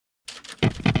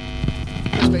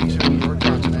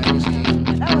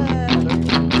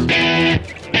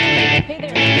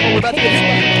about to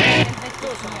get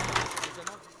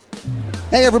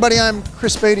Hey everybody, I'm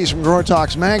Chris Beatty from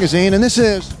Growertalks magazine, and this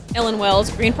is Ellen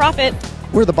Wells, Green Prophet.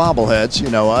 We're the bobbleheads,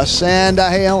 you know us. And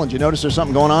hey Ellen, did you notice there's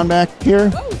something going on back here?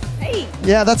 Oh, hey.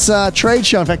 Yeah, that's a trade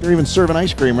show. In fact, they're even serving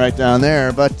ice cream right down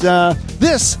there. But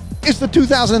this is the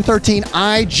 2013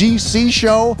 IGC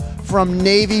Show from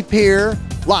Navy Pier,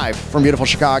 live from beautiful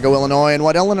Chicago, Illinois. And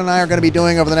what Ellen and I are going to be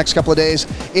doing over the next couple of days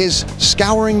is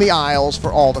scouring the aisles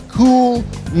for all the cool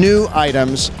new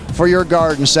items for your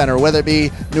garden center, whether it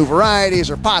be new varieties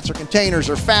or pots or containers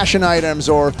or fashion items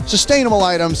or sustainable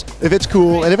items. If it's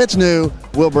cool and if it's new,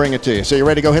 we'll bring it to you. So you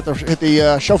ready to go hit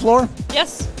the show floor?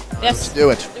 Yes. Yes. Let's do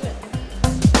it.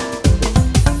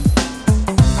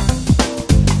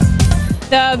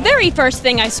 The very first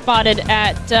thing I spotted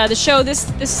at the show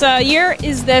this year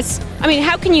is this. I mean,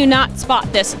 how can you not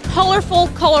spot this colorful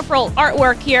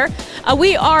artwork here?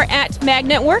 We are at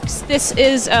Magnetworks. This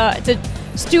is it's a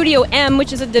Studio M,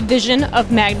 which is a division of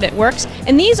Magnetworks,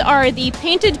 and these are the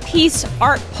painted piece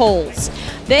art poles.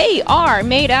 They are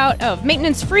made out of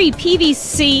maintenance-free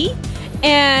PVC,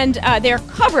 and they're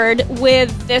covered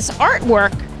with this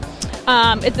artwork.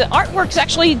 The artwork's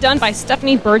actually done by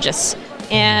Stephanie Burgess,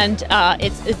 and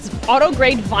it's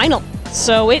auto-grade vinyl,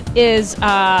 so it is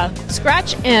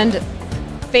scratch and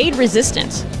fade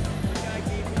resistant.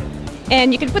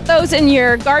 And you can put those in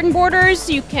your garden borders.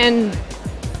 You can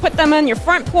put them on your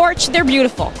front porch. They're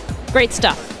beautiful. Great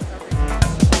stuff.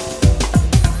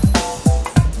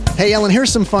 Hey Ellen,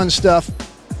 here's some fun stuff.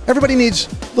 Everybody needs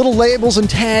little labels and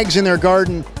tags in their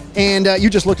garden, and you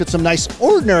just looked at some nice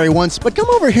ordinary ones, but come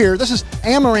over here. This is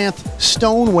Amaranth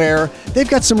Stoneware. They've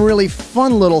got some really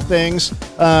fun little things.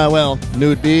 Well,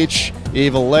 Nude Beach,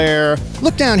 Evil Lair.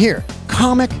 Look down here,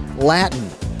 Comic Latin.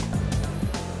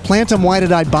 Plantum, why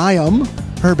did I buy 'em?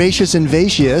 Herbaceous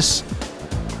Invacious.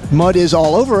 Mud is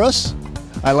all over us.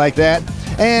 I like that.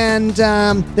 And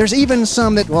there's even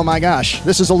some that, well, my gosh,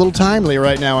 this is a little timely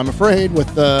right now, I'm afraid, with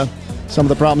some of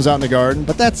the problems out in the garden.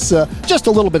 But that's just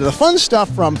a little bit of the fun stuff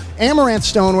from Amaranth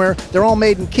Stoneware. They're all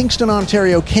made in Kingston,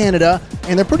 Ontario, Canada,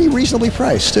 and they're pretty reasonably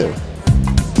priced, too.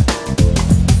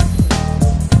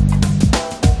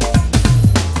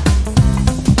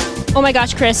 Oh my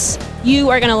gosh, Chris, you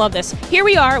are going to love this. Here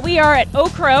we are at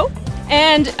Oak Crow.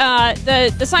 And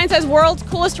the sign says world's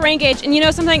coolest rain gauge. And you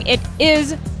know something? It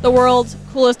is the world's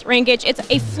coolest rain gauge. It's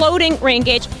a floating rain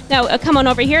gauge. Now, come on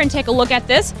over here and take a look at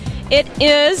this. It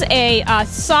is a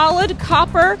solid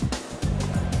copper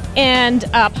and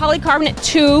polycarbonate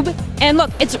tube. And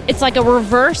look, it's like a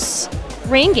reverse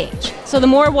rain gauge. So the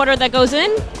more water that goes in,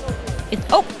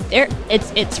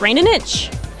 it's rain an inch.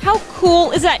 How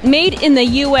cool is that? Made in the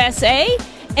USA.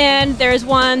 And there's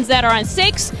ones that are on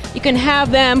stakes. You can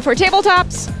have them for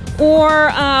tabletops, or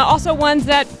also ones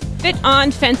that fit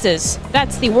on fences.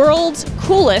 That's the world's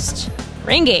coolest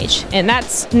rain gauge, and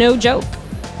that's no joke.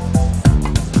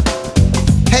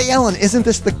 Hey Ellen, isn't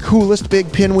this the coolest big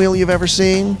pinwheel you've ever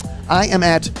seen? I am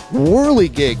at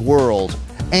Whirligig World,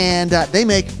 and they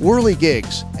make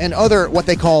whirligigs and other what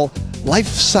they call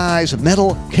life-size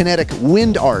metal kinetic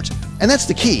wind art. And that's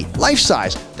the key,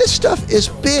 life-size. This stuff is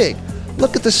big.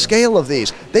 Look at the scale of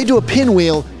these. They do a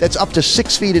pinwheel that's up to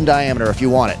 6 feet in diameter if you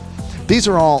want it. These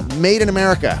are all made in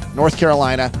America, North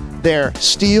Carolina. They're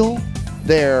steel,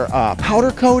 they're powder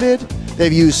coated,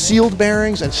 they've used sealed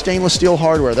bearings and stainless steel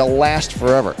hardware. They'll last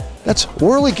forever. That's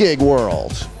Whirligig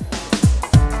World.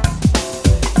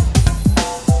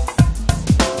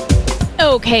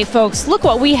 Okay, folks, look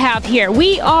what we have here.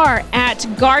 We are at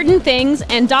Garden Things,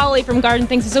 and Dolly from Garden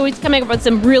Things is always coming up with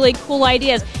some really cool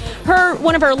ideas.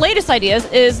 One of her latest ideas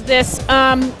is this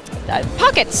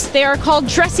pockets. They are called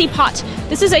Dressy Pot.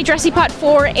 This is a Dressy Pot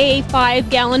for a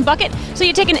 5-gallon bucket. So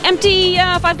you take an empty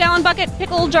 5-gallon bucket,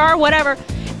 pickle jar, whatever,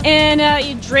 and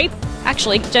you drape.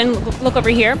 Actually, Jen, look over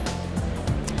here.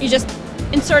 You just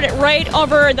insert it right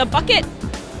over the bucket,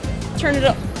 turn it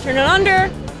under,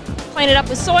 plant it up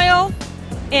with soil.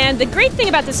 And the great thing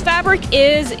about this fabric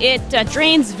is it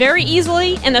drains very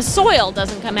easily, and the soil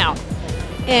doesn't come out.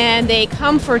 And they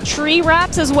come for tree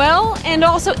wraps as well, and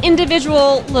also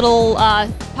individual little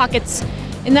pockets.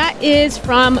 And that is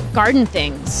from Garden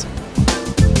Things.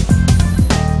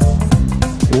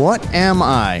 What am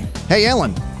I? Hey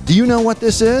Ellen, do you know what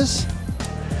this is?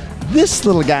 This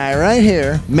little guy right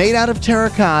here, made out of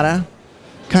terracotta,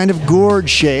 kind of gourd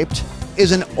shaped,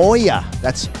 is an Olla.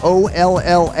 That's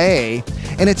O-L-L-A.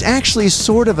 And it's actually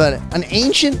sort of an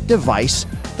ancient device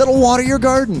that'll water your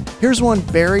garden. Here's one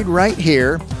buried right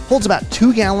here. Holds about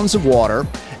 2 gallons of water.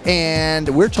 And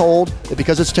we're told that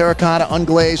because it's terracotta,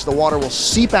 unglazed, the water will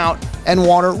seep out and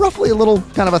water roughly a little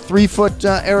kind of a 3-foot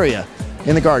area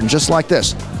in the garden, just like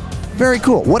this. Very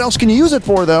cool. What else can you use it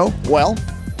for, though? Well,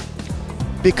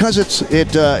 because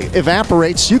it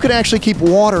evaporates, you could actually keep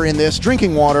water in this,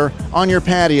 drinking water, on your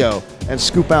patio and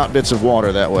scoop out bits of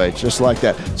water that way, just like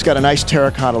that. It's got a nice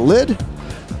terracotta lid.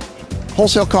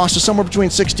 Wholesale cost is somewhere between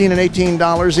 $16 and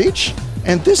 $18 each.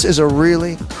 And this is a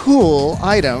really cool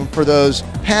item for those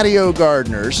patio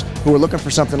gardeners who are looking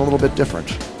for something a little bit different.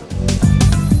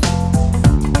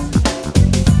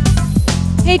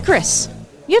 Hey, Chris.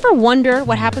 You ever wonder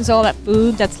what happens to all that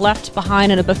food that's left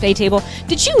behind on a buffet table?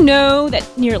 Did you know that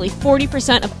nearly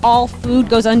 40% of all food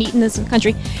goes uneaten in this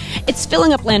country? It's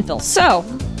filling up landfills. So,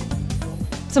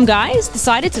 some guys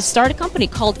decided to start a company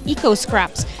called Eco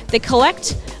Scraps. They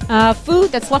collect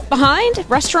food that's left behind,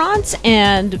 restaurants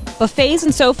and buffets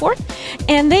and so forth,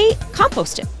 and they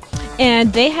compost it.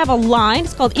 And they have a line,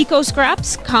 it's called Eco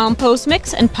Scraps, compost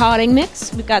mix and potting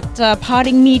mix. We've got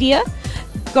potting media,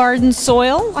 garden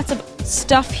soil, lots of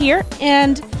stuff here,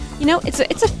 and you know, it's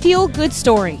a feel-good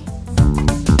story.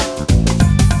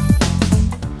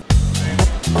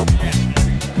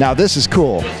 Now this is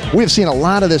cool. We've seen a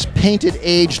lot of this painted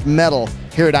aged metal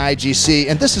here at IGC,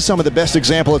 and this is some of the best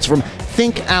example. It's from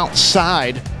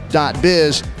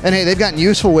thinkoutside.biz, and hey, they've gotten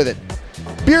useful with it.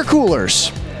 Beer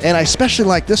coolers, and I especially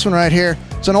like this one right here.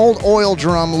 It's an old oil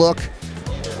drum look.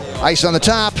 Ice on the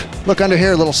top. Look under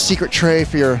here, a little secret tray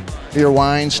for your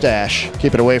wine stash.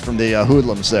 Keep it away from the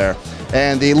hoodlums there.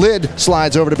 And the lid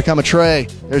slides over to become a tray.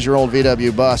 There's your old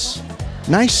VW bus.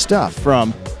 Nice stuff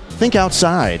from Think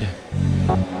Outside.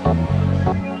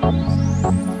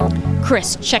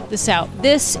 Chris, check this out.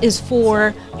 This is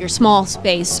for your small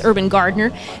space urban gardener.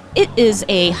 It is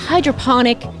a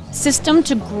hydroponic system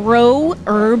to grow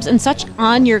herbs and such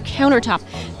on your countertop.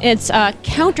 It's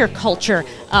Counterculture.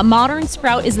 Modern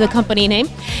Sprout is the company name.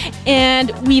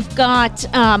 And we've got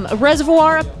a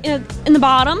reservoir up in the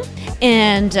bottom,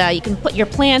 and you can put your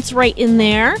plants right in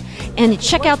there. And you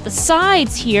check out the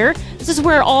sides here. This is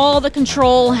where all the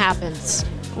control happens,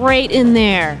 right in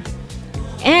there.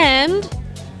 And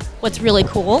what's really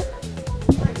cool,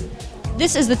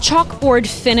 this is the chalkboard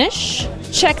finish.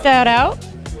 Check that out.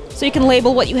 So you can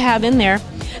label what you have in there.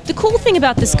 The cool thing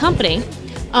about this company,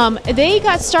 they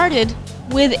got started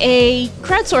with a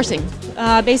crowdsourcing,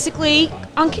 basically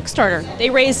on Kickstarter.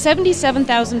 They raised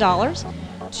 $77,000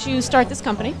 to start this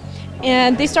company,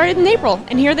 and they started in April,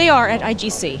 and here they are at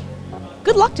IGC.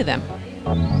 Good luck to them.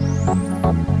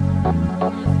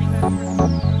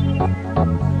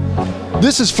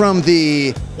 This is from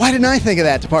the Why Didn't I Think of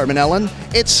That department, Ellen?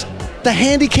 It's the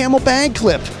Handy Camel bag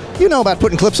clip. You know about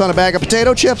putting clips on a bag of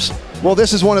potato chips? Well,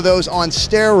 this is one of those on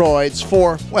steroids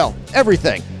for, well,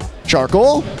 everything.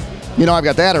 Charcoal, you know I've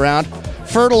got that around.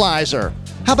 Fertilizer,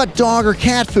 how about dog or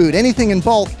cat food, anything in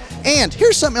bulk. And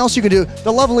here's something else you can do.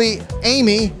 The lovely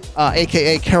Amy,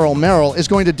 aka Carol Merrill, is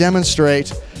going to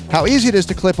demonstrate how easy it is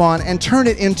to clip on and turn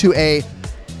it into a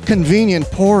convenient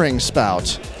pouring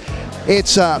spout.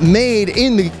 It's made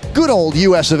in the good old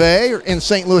US of A in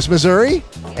St. Louis, Missouri,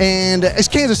 and it's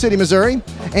Kansas City, Missouri,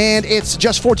 and it's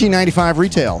just $14.95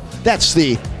 retail. That's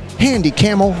the Handy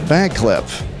Camel bag clip.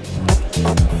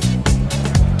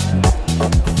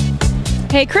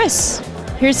 Hey Chris,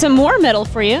 here's some more metal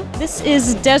for you. This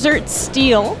is desert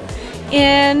steel,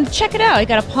 and check it out. You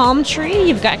got a palm tree,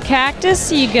 you've got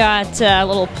cactus, you got a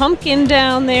little pumpkin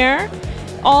down there.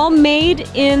 All made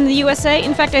in the USA.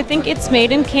 In fact, I think it's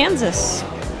made in Kansas.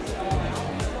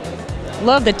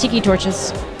 Love the tiki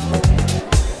torches.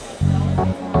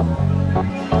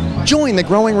 Join the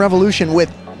growing revolution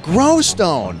with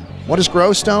Growstone. What is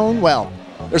Growstone? Well,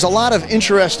 there's a lot of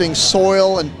interesting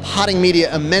soil and potting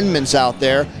media amendments out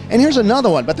there. And here's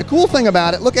another one. But the cool thing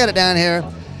about it, look at it down here.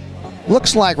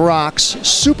 Looks like rocks,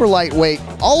 super lightweight,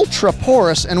 ultra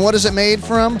porous. And what is it made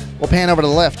from? We'll pan over to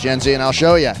the left, Gen Z, and I'll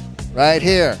show you. Right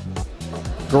here.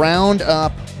 Ground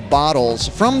up bottles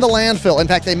from the landfill. In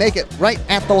fact, they make it right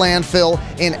at the landfill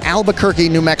in Albuquerque,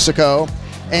 New Mexico.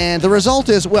 And the result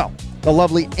is, well, the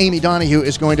lovely Amy Donahue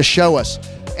is going to show us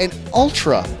an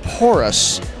ultra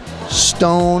porous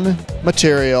stone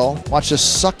material. Watch this,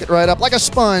 suck it right up like a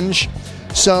sponge,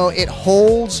 so it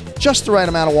holds just the right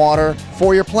amount of water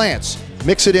for your plants.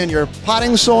 Mix it in your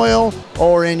potting soil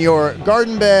or in your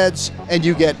garden beds, and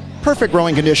you get perfect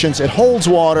growing conditions. It holds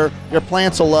water, your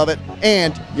plants will love it,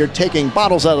 and you're taking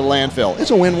bottles out of the landfill.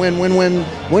 It's a win-win, win-win,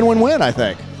 win-win-win, I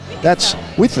think. They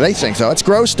think so. It's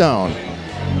Growstone.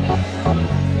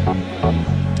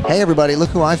 Hey everybody,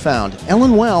 look who I found.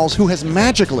 Ellen Wells, who has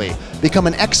magically become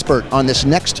an expert on this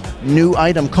next new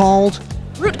item called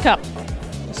Root Cup.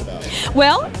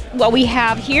 Well, what we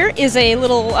have here is a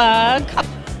little cup,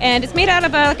 and it's made out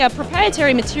of like a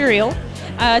proprietary material.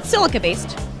 It's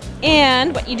silica-based.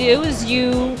 And what you do is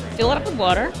you fill it up with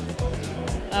water,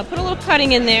 put a little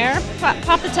cutting in there,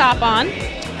 pop the top on.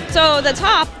 So the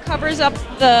top covers up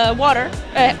the water,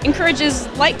 encourages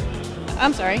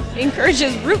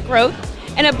root growth,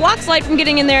 and it blocks light from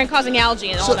getting in there and causing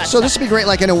algae and all that So stuff. this would be great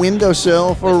like in a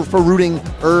windowsill for rooting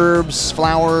herbs,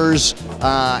 flowers,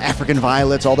 African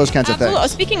violets, all those kinds of Absolutely.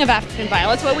 things. Speaking of African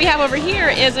violets, what we have over here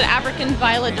is an African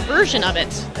violet version of it,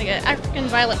 like an African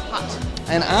violet pot.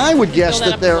 And I would guess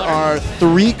Fill that that up there with water. are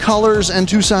 3 colors and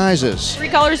 2 sizes. 3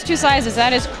 colors, 2 sizes.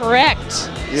 That is correct.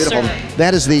 Beautiful. Sir.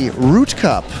 That is the Root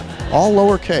Cup, all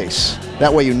lowercase.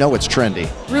 That way you know it's trendy.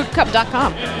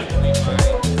 Rootcup.com.